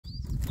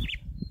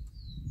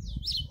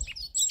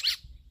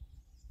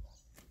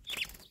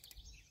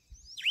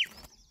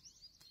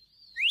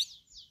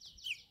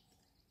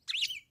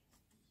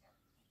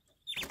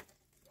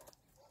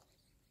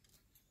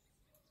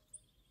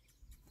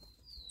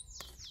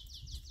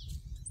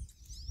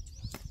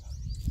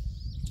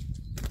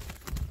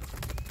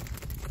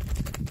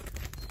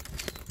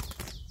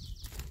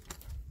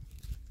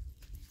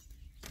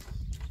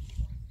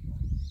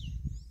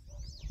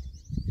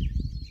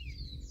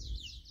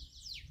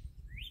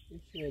Que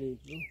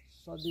xerife, viu?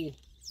 Só de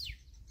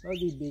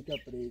bica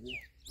presa.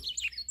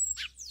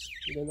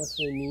 Tirando a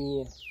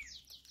feminha.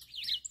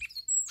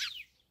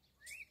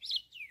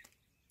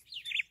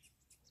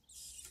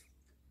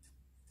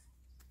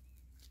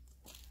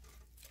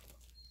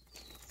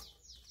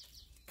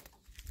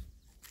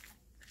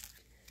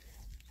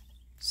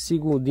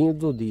 Segundinho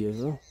do dia,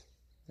 viu?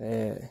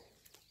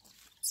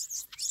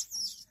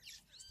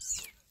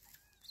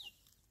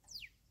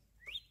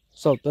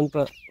 Soltando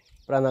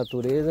pra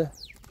natureza.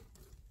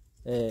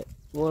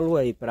 Uma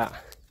lua aí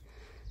pra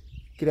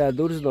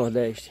criadores do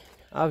Nordeste,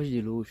 aves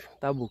de luxo,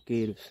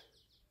 tabuqueiros,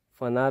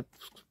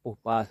 fanáticos por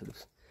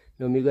pássaros,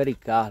 meu amigo Eric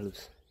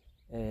Carlos,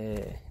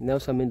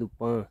 Nelson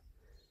Amendopan,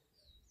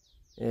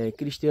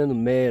 Cristiano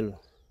Melo,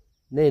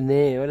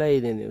 Neném, olha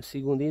aí, Neném, o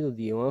segundinho do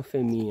dia, uma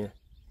feminha.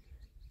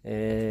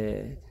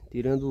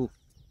 Tirando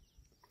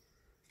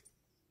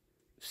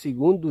o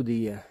segundo do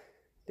dia.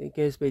 Tem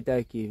que respeitar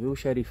aqui, viu,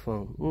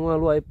 xerifão? Um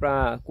alô aí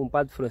para o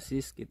compadre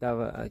Francisco, que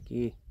tava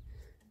aqui.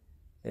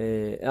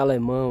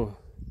 Alemão.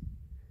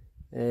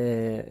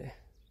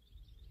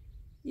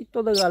 E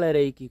toda a galera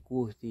aí que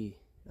curte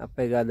a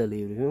pegada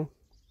livre, viu?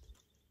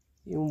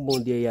 E um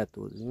bom dia aí a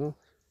todos, viu?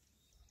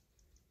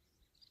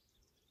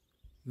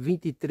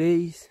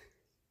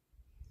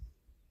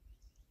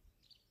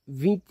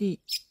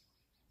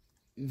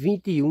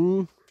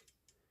 21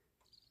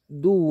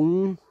 de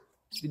 1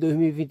 de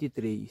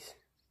 2023.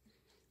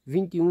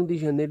 21 de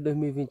janeiro de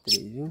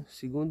 2023, viu?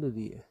 Segundo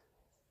dia.